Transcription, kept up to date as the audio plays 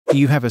Do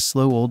you have a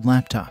slow old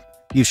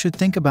laptop? You should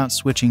think about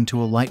switching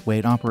to a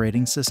lightweight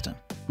operating system.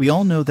 We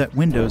all know that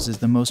Windows is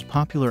the most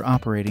popular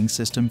operating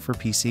system for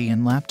PC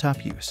and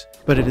laptop use,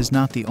 but it is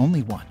not the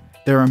only one.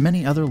 There are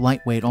many other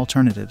lightweight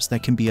alternatives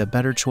that can be a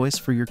better choice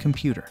for your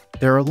computer.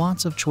 There are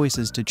lots of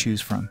choices to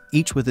choose from,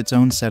 each with its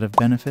own set of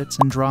benefits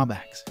and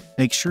drawbacks.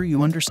 Make sure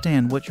you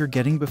understand what you're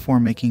getting before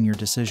making your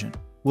decision.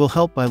 We'll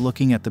help by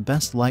looking at the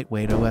best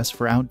lightweight OS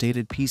for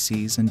outdated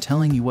PCs and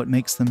telling you what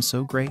makes them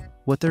so great,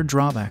 what their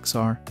drawbacks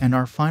are, and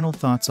our final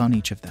thoughts on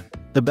each of them.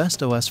 The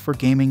best OS for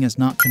gaming is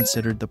not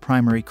considered the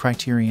primary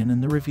criterion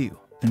in the review.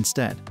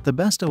 Instead, the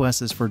best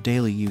OS is for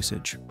daily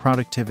usage,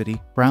 productivity,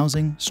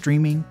 browsing,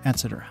 streaming,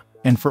 etc.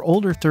 And for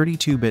older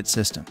 32-bit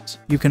systems,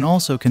 you can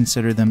also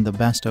consider them the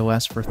best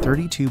OS for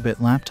 32-bit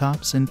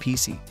laptops and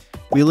PC.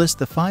 We list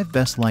the 5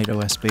 best light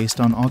OS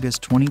based on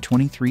August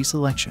 2023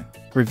 selection.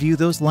 Review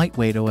those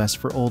lightweight OS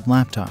for old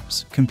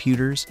laptops,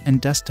 computers, and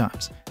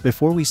desktops.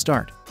 Before we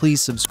start,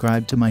 please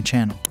subscribe to my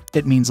channel.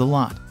 It means a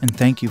lot, and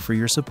thank you for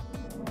your support.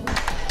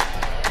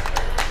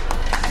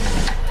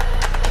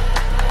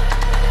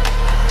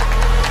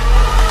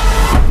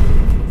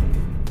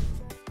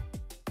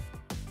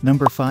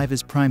 Number 5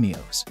 is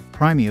Primyos.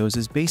 Primyos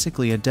is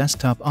basically a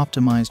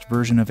desktop-optimized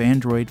version of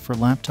Android for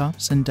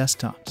laptops and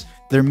desktops.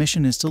 Their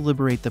mission is to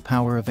liberate the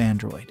power of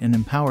Android and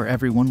empower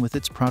everyone with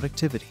its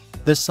productivity.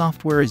 This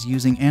software is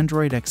using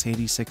Android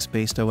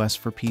x86-based OS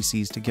for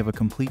PCs to give a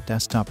complete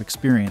desktop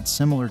experience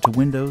similar to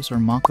Windows or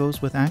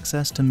macOS with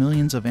access to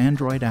millions of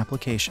Android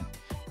applications.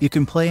 You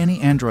can play any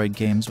Android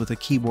games with a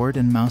keyboard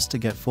and mouse to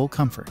get full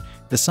comfort.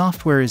 The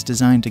software is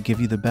designed to give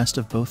you the best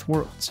of both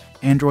worlds: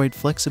 Android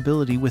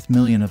flexibility with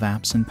millions of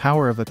apps and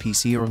power of a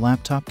PC or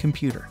laptop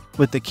computer.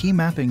 With the key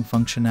mapping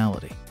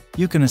functionality,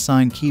 you can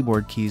assign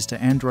keyboard keys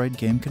to Android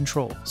game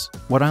controls.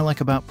 What I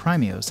like about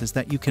Primyos is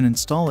that you can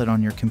install it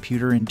on your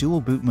computer in dual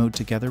boot mode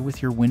together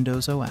with your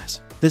Windows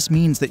OS. This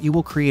means that you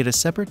will create a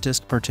separate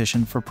disk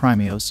partition for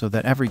Primyos so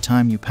that every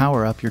time you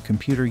power up your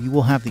computer you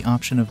will have the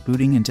option of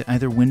booting into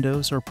either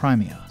Windows or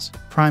Primyos.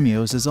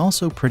 Primyos is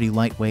also pretty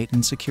lightweight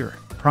and secure.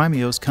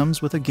 Primyos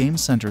comes with a game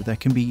center that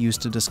can be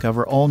used to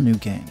discover all new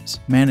games,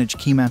 manage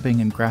key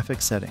mapping and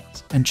graphic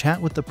settings, and chat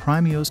with the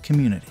Primyos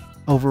community.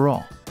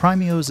 Overall,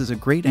 Primyos is a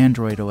great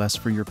Android OS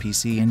for your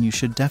PC and you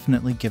should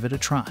definitely give it a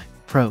try.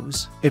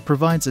 Pros: it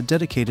provides a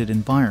dedicated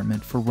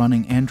environment for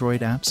running Android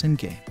apps and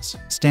games.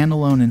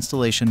 Standalone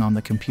installation on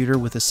the computer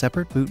with a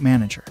separate boot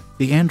manager.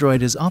 The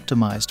Android is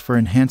optimized for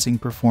enhancing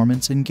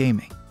performance in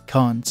gaming.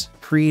 Cons: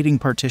 creating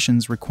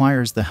partitions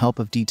requires the help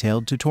of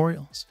detailed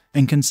tutorials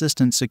and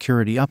consistent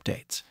security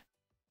updates.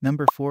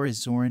 Number 4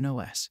 is Zorin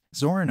OS.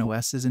 Zorin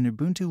OS is an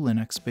Ubuntu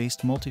Linux-based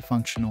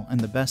multifunctional and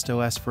the best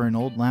OS for an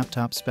old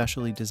laptop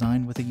specially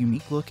designed with a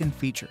unique look and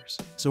features.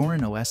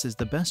 Zorin OS is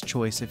the best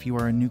choice if you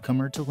are a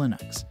newcomer to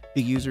Linux.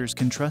 The users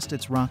can trust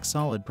its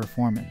rock-solid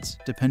performance,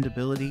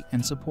 dependability,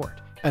 and support.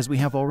 As we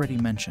have already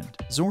mentioned,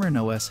 Zorin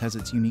OS has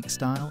its unique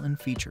style and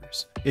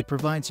features. It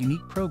provides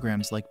unique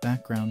programs like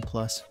Background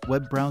Plus,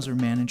 Web Browser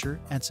Manager,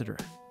 etc.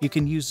 You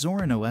can use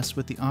Zorin OS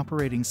with the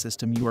operating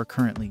system you are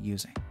currently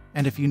using.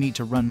 And if you need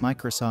to run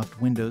Microsoft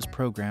Windows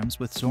programs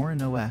with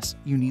Zorin OS,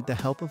 you need the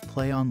help of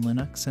Play on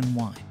Linux and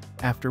Wine.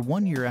 After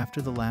 1 year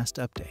after the last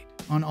update,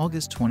 on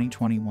August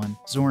 2021,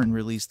 Zorin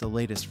released the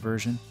latest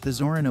version, the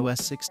Zorin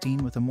OS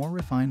 16, with a more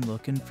refined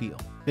look and feel.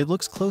 It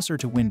looks closer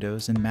to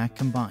Windows and Mac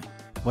combined.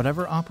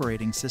 Whatever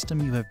operating system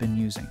you have been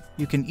using,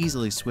 you can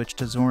easily switch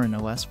to Zorin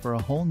OS for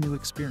a whole new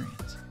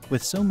experience.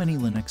 With so many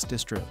Linux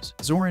distros,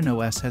 Zorin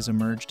OS has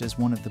emerged as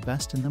one of the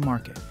best in the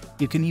market.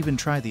 You can even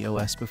try the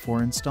OS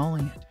before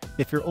installing it.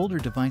 If your older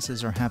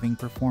devices are having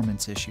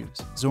performance issues,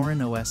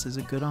 Zorin OS is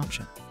a good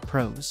option.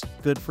 Pros: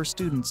 good for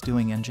students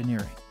doing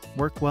engineering.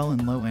 Work well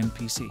in low-end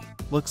PC.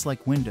 Looks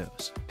like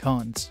Windows.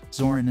 Cons: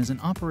 Zorin is an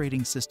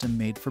operating system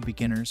made for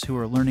beginners who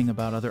are learning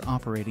about other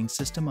operating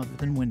system other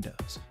than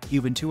Windows.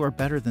 Ubuntu are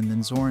better than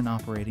Zorin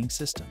operating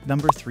system.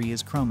 Number 3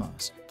 is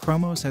Chromos.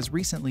 Chromos has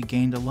recently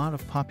gained a lot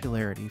of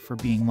popularity for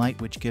being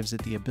light, which gives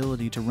it the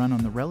ability to run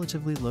on the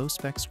relatively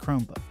low-specs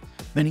Chromebook.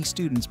 Many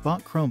students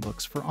bought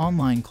Chromebooks for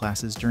online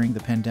classes during the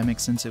pandemic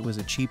since it was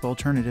a cheap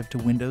alternative to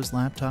Windows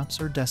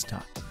laptops or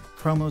desktops.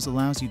 Chromos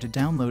allows you to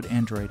download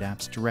Android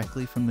apps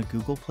directly from the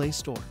Google Play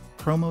Store.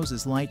 Chromos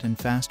is light and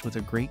fast with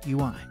a great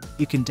UI.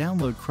 You can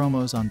download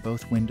Chromos on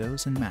both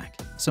Windows and Mac.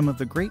 Some of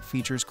the great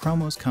features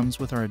Chromos comes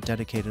with are a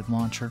dedicated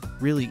launcher,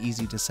 really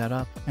easy to set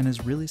up, and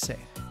is really safe.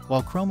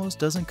 While Chromos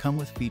doesn't come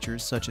with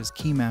features such as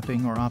key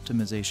mapping or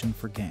optimization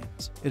for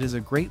games, it is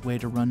a great way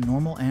to run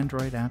normal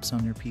Android apps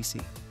on your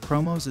PC.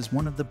 Chromos is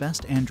one of the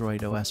best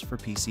Android OS for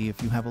PC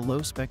if you have a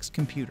low-specs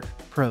computer.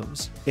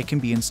 Pros: it can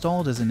be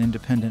installed as an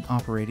independent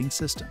operating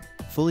system,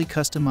 fully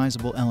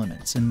customizable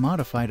elements and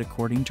modified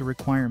according to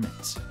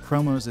requirements.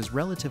 Chromos is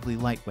relatively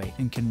lightweight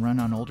and can run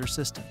on older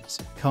systems.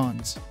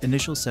 Cons: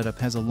 initial setup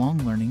has a long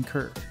learning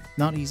curve,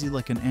 not easy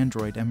like an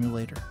Android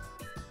emulator.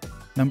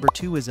 Number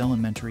 2 is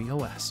Elementary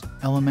OS.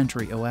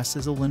 Elementary OS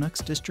is a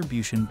Linux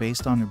distribution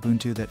based on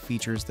Ubuntu that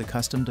features the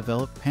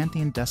custom-developed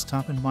Pantheon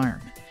desktop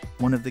environment.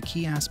 One of the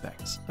key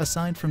aspects,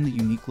 aside from the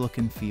unique look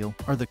and feel,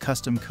 are the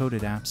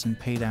custom-coded apps and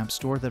paid app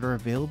store that are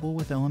available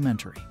with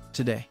Elementary.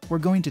 Today, we're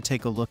going to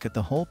take a look at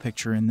the whole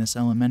picture in this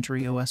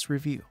Elementary OS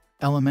review.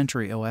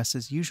 Elementary OS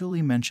is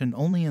usually mentioned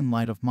only in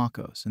light of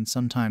macOS and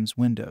sometimes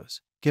Windows,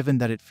 given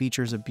that it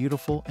features a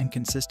beautiful and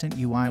consistent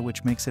UI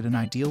which makes it an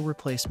ideal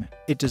replacement.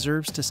 It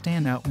deserves to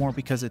stand out more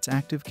because its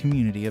active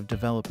community of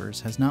developers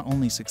has not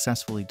only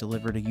successfully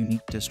delivered a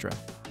unique distro,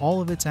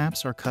 all of its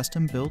apps are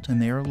custom built and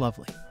they are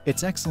lovely.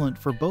 It's excellent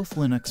for both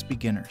Linux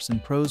beginners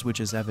and pros, which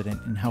is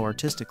evident in how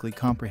artistically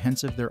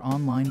comprehensive their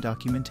online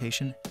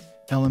documentation is.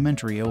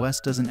 Elementary OS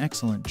does an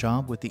excellent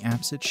job with the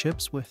apps it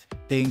ships with.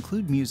 They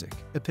include Music,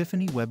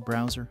 Epiphany web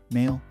browser,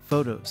 Mail,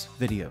 Photos,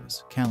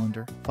 Videos,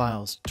 Calendar,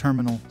 Files,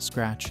 Terminal,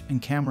 Scratch,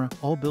 and Camera,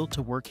 all built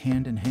to work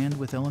hand in hand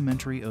with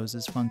Elementary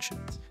OS's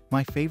functions.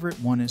 My favorite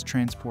one is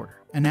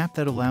Transporter, an app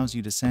that allows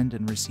you to send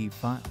and receive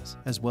files,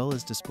 as well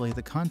as display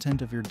the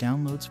content of your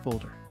downloads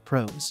folder.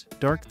 Pros: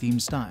 dark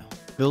theme style,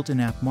 built-in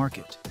app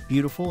market,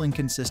 beautiful and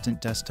consistent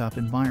desktop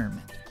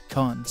environment.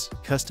 Cons: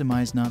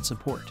 customize not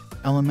support.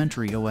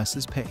 Elementary OS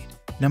is paid.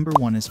 Number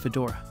 1 is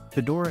Fedora.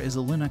 Fedora is a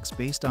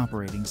Linux-based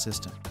operating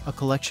system, a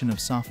collection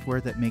of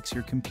software that makes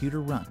your computer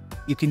run.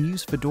 You can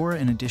use Fedora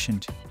in addition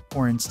to,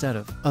 or instead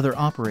of, other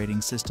operating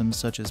systems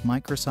such as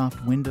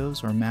Microsoft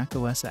Windows or Mac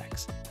OS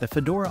X. The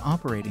Fedora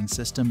operating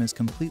system is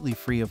completely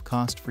free of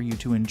cost for you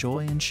to enjoy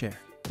and share.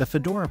 The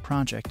Fedora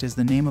project is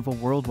the name of a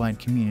worldwide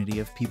community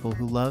of people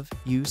who love,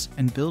 use,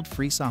 and build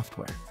free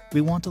software. We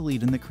want to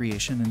lead in the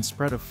creation and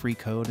spread of free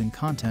code and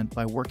content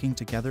by working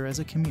together as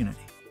a community.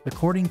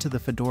 According to the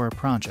Fedora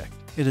project,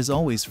 it is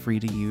always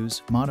free to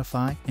use,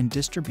 modify, and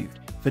distribute.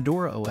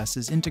 Fedora OS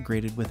is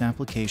integrated with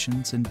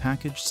applications and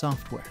packaged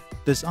software.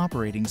 This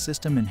operating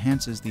system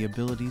enhances the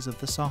abilities of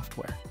the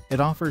software. It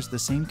offers the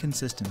same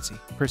consistency,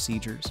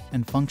 procedures,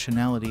 and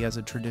functionality as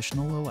a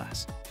traditional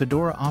OS.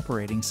 Fedora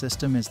operating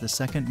system is the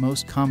second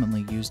most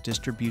commonly used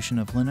distribution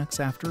of Linux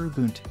after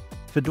Ubuntu.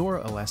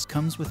 Fedora OS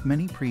comes with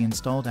many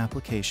pre-installed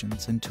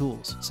applications and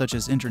tools, such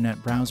as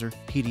Internet Browser,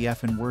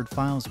 PDF and Word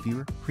Files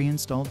Viewer,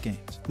 pre-installed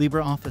games,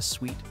 LibreOffice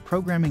Suite,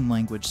 programming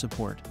language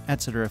support,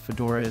 etc.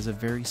 Fedora is a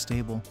very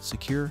stable,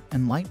 secure,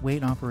 and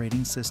lightweight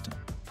operating system.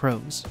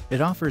 Pros: it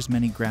offers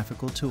many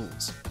graphical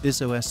tools. This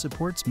OS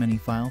supports many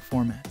file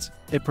formats.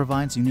 It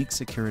provides unique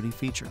security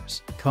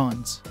features.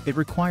 Cons: it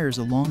requires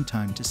a long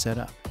time to set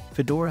up.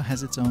 Fedora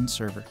has its own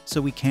server,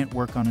 so we can't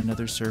work on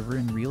another server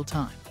in real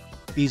time.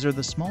 These are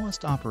the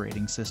smallest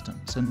operating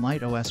systems and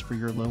light OS for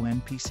your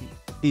low-end PC.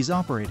 These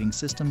operating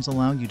systems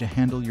allow you to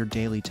handle your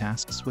daily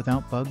tasks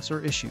without bugs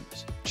or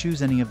issues.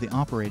 Choose any of the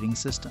operating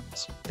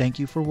systems. Thank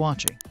you for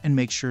watching, and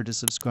make sure to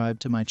subscribe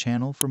to my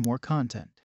channel for more content.